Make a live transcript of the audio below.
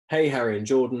Hey, Harry and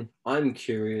Jordan, I'm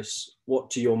curious, what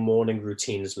do your morning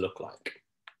routines look like?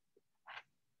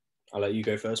 I'll let you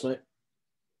go first, mate.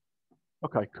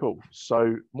 Okay, cool.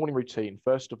 So, morning routine.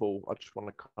 First of all, I just want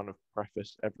to kind of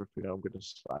preface everything I'm going to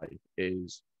say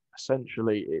is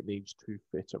essentially it needs to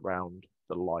fit around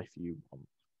the life you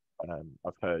want.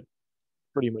 I've heard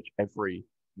pretty much every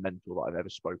mentor that I've ever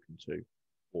spoken to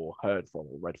or heard from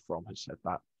or read from has said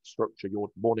that structure your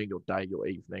morning, your day, your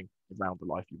evening around the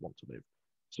life you want to live.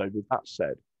 So, with that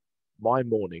said, my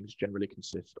mornings generally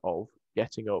consist of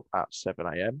getting up at 7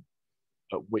 a.m.,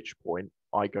 at which point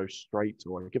I go straight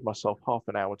or I give myself half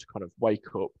an hour to kind of wake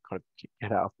up, kind of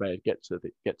get out of bed, get to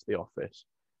the office,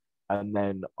 and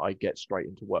then I get straight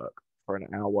into work. For an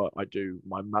hour, I do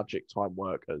my magic time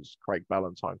work, as Craig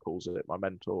Ballantyne calls it, my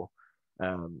mentor.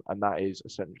 And that is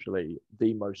essentially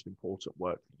the most important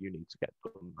work that you need to get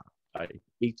done that day.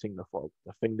 Eating the frog,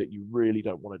 the thing that you really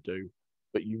don't want to do,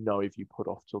 but you know if you put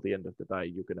off till the end of the day,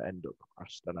 you're going to end up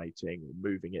procrastinating or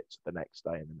moving it to the next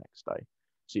day and the next day.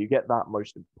 So you get that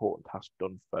most important task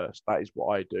done first. That is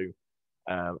what I do.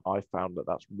 I found that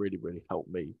that's really, really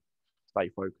helped me stay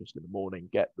focused in the morning,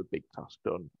 get the big task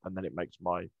done, and then it makes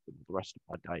the rest of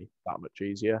my day that much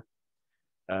easier.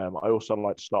 I also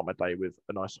like to start my day with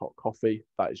a nice hot coffee.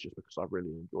 That is just because I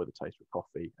really enjoy the taste of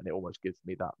coffee, and it almost gives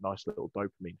me that nice little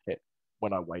dopamine hit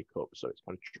when I wake up. So it's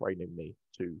kind of training me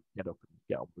to get up and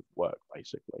get on with work,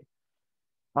 basically.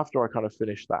 After I kind of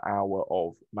finish that hour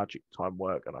of magic time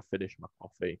work and I finish my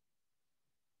coffee,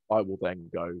 I will then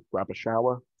go grab a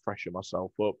shower, freshen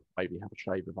myself up, maybe have a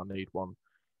shave if I need one,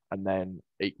 and then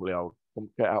equally I'll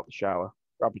get out the shower,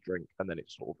 grab a drink, and then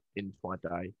it's sort of into my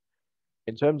day.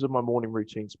 In terms of my morning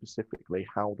routine specifically,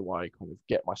 how do I kind of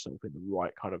get myself in the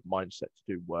right kind of mindset to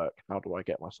do work? How do I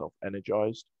get myself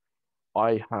energized?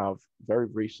 I have very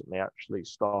recently actually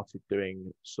started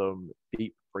doing some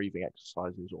deep breathing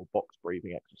exercises or box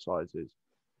breathing exercises.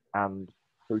 And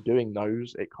through doing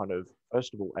those, it kind of,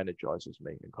 first of all, energizes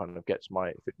me and kind of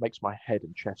if it makes my head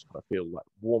and chest kind of feel like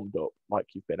warmed up, like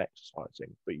you've been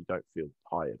exercising, but you don't feel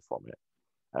tired from it.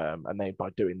 And then by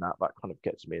doing that, that kind of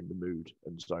gets me in the mood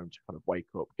and zone to kind of wake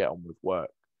up, get on with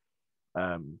work.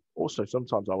 Also,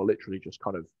 sometimes I will literally just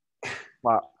kind of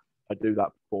clap. I do that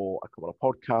before I come on a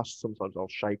podcast. Sometimes I'll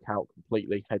shake out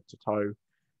completely head to toe.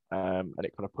 And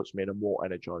it kind of puts me in a more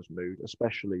energized mood,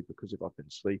 especially because if I've been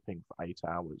sleeping for 8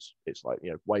 hours, it's like,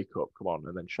 wake up, come on,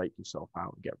 and then shake yourself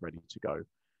out and get ready to go.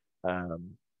 I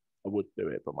would do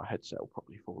it, but my headset will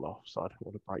probably fall off, so I don't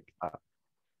want to break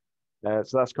that.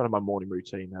 So that's kind of my morning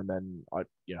routine, and then I,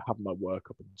 have my work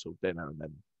up until dinner, and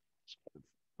then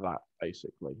that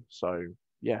basically. So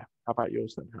yeah, how about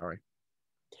yours then, Harry?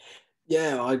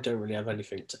 Yeah, I don't really have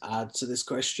anything to add to this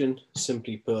question.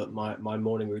 Simply put, my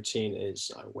morning routine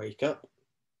is I wake up,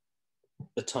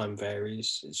 the time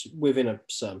varies. It's within a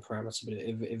certain parameter, but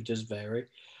it does vary.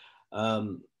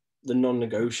 Um, the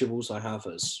non-negotiables I have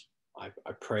is I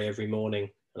pray every morning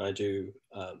and I do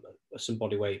some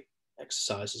body weight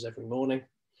exercises every morning.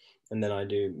 And then I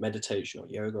do meditation or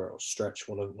yoga or stretch,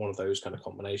 one of those kind of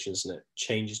combinations, and it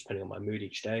changes depending on my mood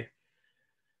each day.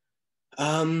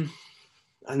 Um,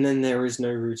 and then there is no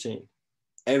routine.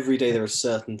 Every day there are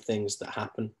certain things that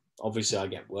happen. Obviously, I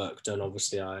get work done.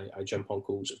 Obviously, I jump on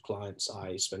calls with clients.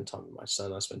 I spend time with my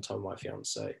son. I spend time with my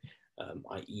fiance.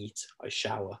 I eat. I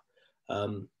shower.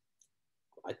 Um,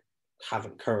 I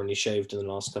haven't currently shaved in the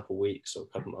last couple of weeks or a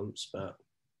couple of months, but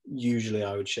usually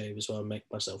I would shave as well and make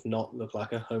myself not look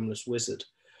like a homeless wizard.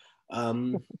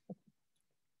 Um,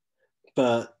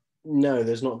 but no,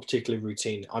 there's not a particular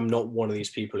routine. I'm not one of these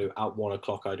people who at 1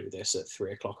 o'clock I do this, at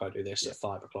 3 o'clock I do this, Yeah. at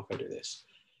 5 o'clock I do this.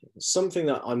 Something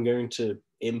that I'm going to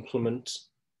implement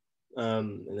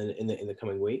in the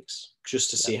coming weeks, just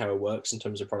to Yeah. see how it works in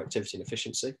terms of productivity and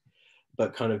efficiency,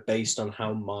 but kind of based on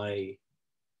how my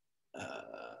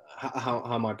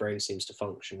brain seems to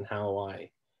function, how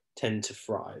I tend to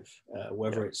thrive, Yeah.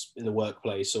 whether it's in the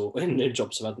workplace or in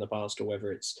jobs I've had in the past, or whether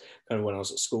it's kind of when I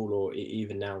was at school or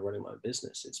even now running my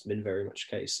business. It's been very much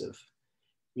a case of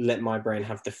let my brain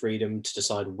have the freedom to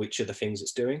decide which of the things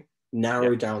it's doing, Yeah.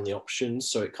 narrow down the options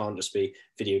so it can't just be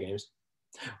video games,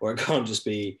 or it can't just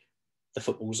be the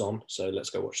football's on, so let's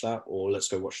go watch that, or let's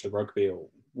go watch the rugby, or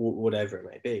whatever it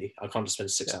may be. I can't just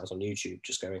spend 6 hours on YouTube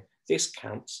just going, this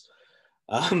counts.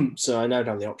 So I narrow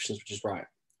down the options, which is right.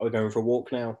 Are we going for a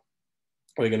walk now?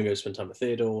 Are we going to go spend time with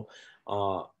Theodore?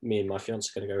 Me and my fiance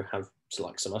are going to go have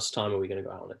like some us time? Are we going to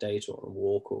go out on a date or on a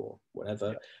walk or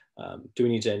whatever? Do we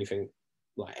need to do anything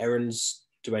like errands?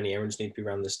 Do any errands need to be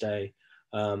around this day?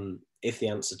 If the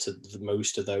answer to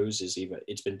most of those is either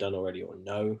it's been done already or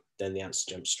no, then the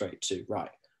answer jumps straight to right,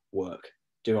 work.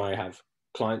 Do I have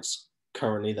clients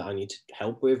currently that I need to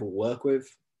help with or work with?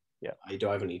 Yeah. Do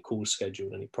I have any calls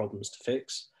scheduled, any problems to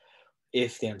fix?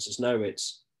 If the answer is no,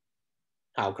 it's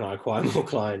how can I acquire more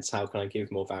clients? How can I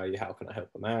give more value? How can I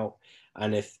help them out?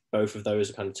 And if both of those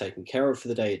are kind of taken care of for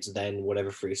the day, it's then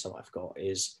whatever free time I've got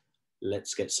is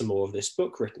let's get some more of this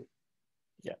book written.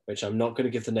 Yeah. Which I'm not going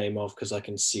to give the name of because I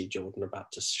can see Jordan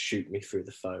about to shoot me through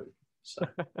the phone. So,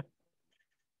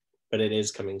 but it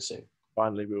is coming soon.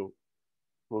 Finally,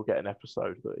 we'll get an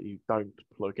episode that you don't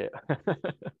plug it.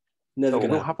 Never So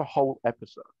gonna we'll happen. have a whole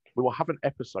episode. We will have an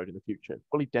episode in the future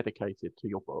fully dedicated to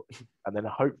your book, and then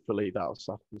hopefully that'll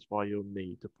satisfy your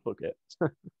need to plug it.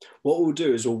 What we'll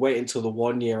do is we'll wait until the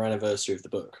 1 year anniversary of the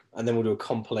book, and then we'll do a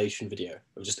compilation video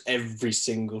of just every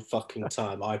single fucking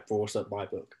time I brought up my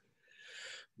book.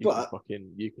 You But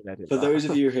can edit for that. those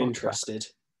of you who are interested,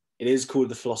 it is called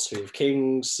The Philosophy of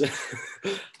Kings,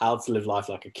 How to Live Life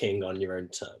Like a King on Your Own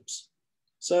Terms.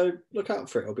 So look out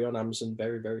for it. It'll be on Amazon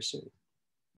very, very soon.